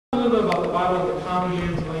A little bit about the Bible in the common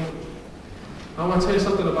man's language. I want to tell you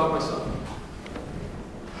something about myself.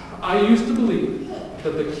 I used to believe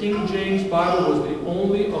that the King James Bible was the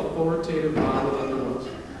only authoritative Bible that there was.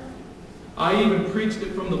 I even preached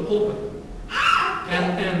it from the pulpit.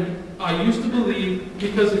 And I used to believe,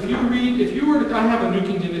 because if you were to, I have a New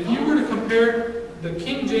King James, if you were to compare the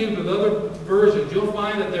King James with other versions, you'll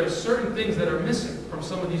find that there are certain things that are missing from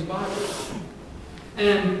some of these Bibles.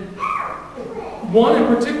 And one in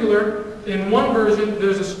particular, in one version,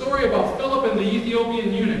 there's a story about Philip and the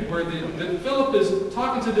Ethiopian eunuch, where Philip is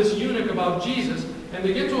talking to this eunuch about Jesus, and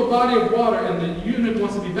they get to a body of water, and the eunuch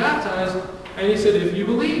wants to be baptized, and he said, if you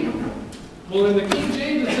believe. Well, in the King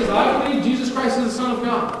James, it says, I believe Jesus Christ is the Son of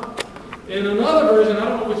God. In another version, I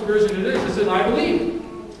don't know which version it is, it says, I believe.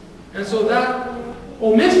 And so that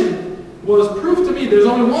omission was proof to me there's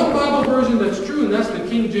only one Bible version that's true, and that's the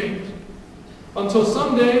King James. Until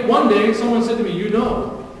one day, someone said to me, you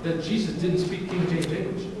know that Jesus didn't speak King James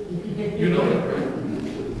English. You know that, right?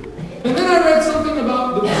 And then I read something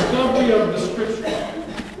about the discovery of the Scripture.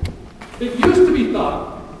 It used to be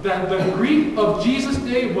thought that the Greek of Jesus'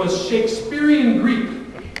 day was Shakespearean Greek.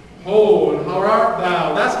 Oh, and how art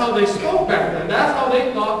thou? That's how they spoke back then. That's how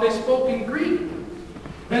they thought they spoke in Greek.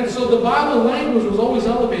 And so the Bible language was always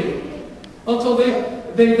elevated until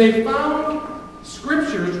they found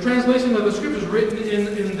Scriptures, translation of the Scriptures written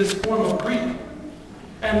in this form of Greek.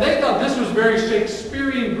 And they thought this was very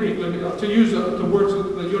Shakespearean Greek, to use the words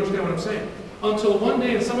that you understand what I'm saying. Until one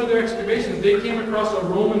day in some of their excavations, they came across a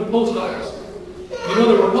Roman post office. You know,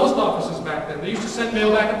 there were post offices back then. They used to send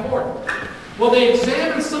mail back and forth. Well, they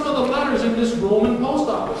examined some of the letters in this Roman post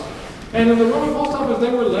office. And in the Roman post office,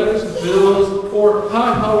 there were letters, bills, or,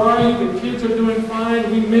 hi, how are you? The kids are doing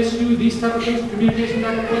fine. We miss you. These type of things, communication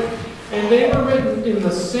back and forth. And they were written in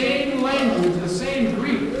the same language, the same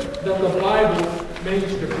Greek, that the Bible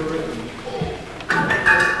manuscripts were written.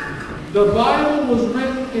 The Bible was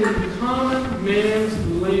written in common man's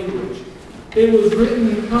language. It was written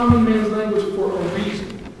in common man's language for a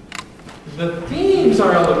reason. The themes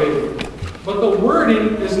are elevated, but the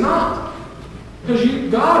wording is not. Because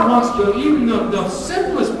God wants even the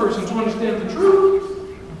simplest person to understand the truth.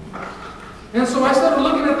 And so I started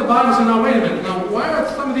looking at the Bible and said, now wait a minute, now why are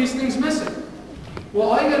some of these things missing? Well,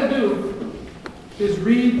 all you got to do is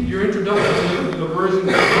read your introduction to the version of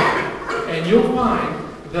the Bible. And you'll find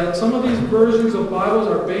that some of these versions of Bibles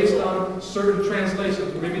are based on certain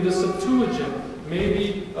translations. Maybe the Septuagint,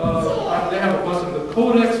 maybe they have a bunch of the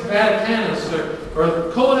Codex Vaticanus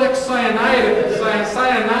or Codex Sinaiticus,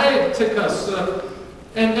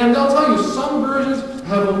 and they'll tell you some versions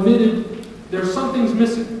have omitted, there's some things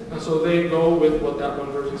missing. And so they go with what that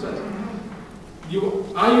one version says.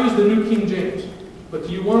 I use the New King James, but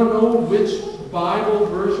do you want to know which Bible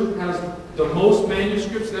version has the most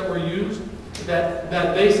manuscripts that were used that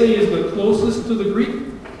they say is the closest to the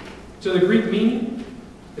Greek meaning?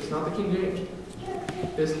 It's not the King James.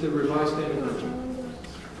 It's the Revised Standard Version.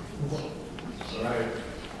 Right.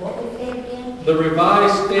 What was it again? The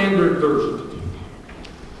Revised Standard Version.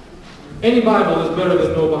 Any Bible is better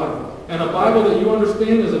than no Bible. And a Bible that you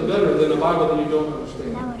understand is better than a Bible that you don't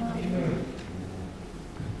understand.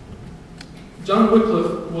 John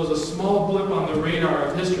Wycliffe was a small blip on the radar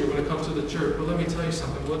of history when it comes to the church. But let me tell you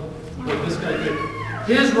something, what this guy did.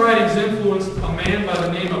 His writings influenced a man by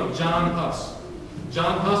the name of John Huss.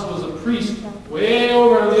 John Huss was a priest way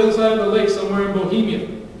over on the other side of the lake, somewhere in Bohemia,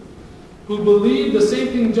 who believed the same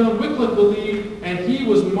thing John Wycliffe believed, and he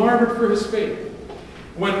was martyred for his faith.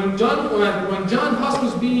 When John Huss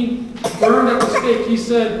was being burned at the stake, he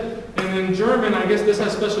said, and in German, I guess this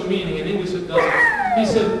has special meaning, in English it doesn't. He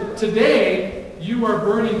said, today you are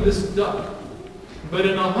burning this duck, but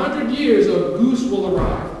in 100 years a goose will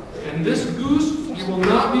arrive, and this goose you will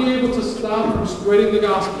not be able to stop from spreading the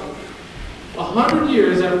gospel. 100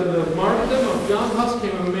 years after the martyrdom of John Huss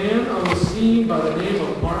came a man on the scene by the name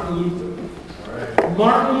of Martin Luther. Right.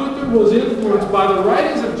 Martin Luther was influenced by the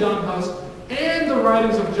writings of John Huss and the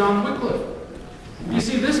writings of John Wycliffe. You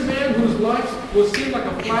see, this man whose life was seen like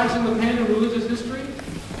a flash in the pan in religious history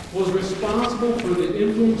was responsible for the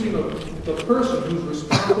influencing of the person who's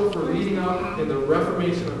responsible for leading out in the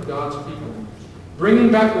reformation of God's people.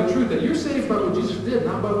 Bringing back the truth that you're saved by what Jesus did,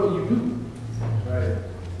 not by what you do. Right.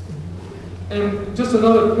 And just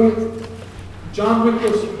another point, John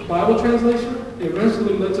Wycliffe's Bible translation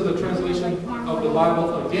eventually led to the translation of the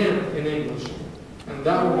Bible again in English. And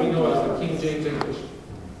that one we know as the King James English.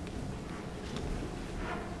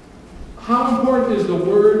 How important is the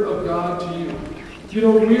Word of God to you? You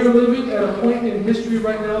know, we are living at a point in history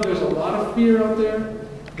right now, there's a lot of fear out there.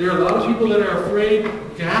 There are a lot of people that are afraid.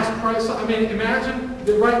 Gas prices, I mean, imagine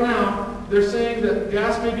that right now, they're saying that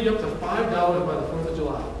gas may be up to $5 by the 4th of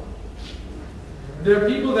July. There are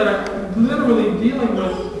people that are literally dealing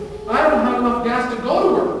with, I don't have enough gas to go to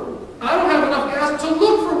work. I don't have enough gas to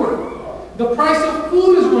look for work. The price of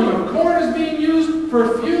food is going up. Corn is being used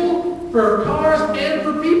for fuel, for cars, and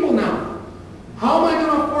for people now. How am I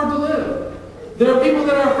going to afford to live? There are people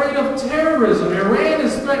that are afraid of terrorism. Iran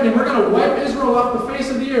is threatening, we're going to wipe Israel off the face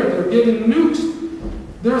of the earth. They're getting nukes.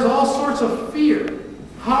 There's all sorts of fear.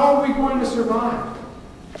 How are we going to survive?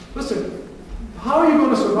 Listen, how are you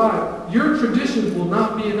going to survive? Your traditions will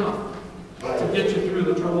not be enough to get you through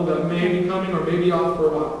the trouble that may be coming or may be off for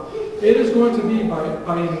a while. It is going to be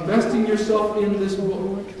by investing yourself in this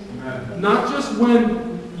book. Not just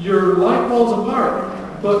when your life falls apart,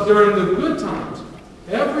 but during the good times.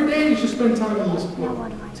 Every day you should spend time in this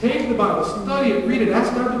book. Take the Bible, study it, read it,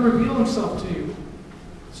 ask God to reveal Himself to you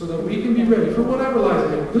so that we can be ready for whatever lies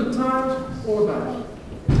ahead, good times or bad.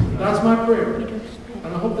 That's my prayer, and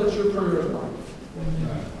I hope that's your prayer as well.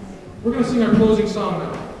 We're going to sing our closing song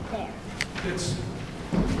now. It's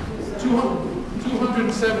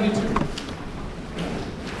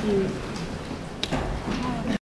 272.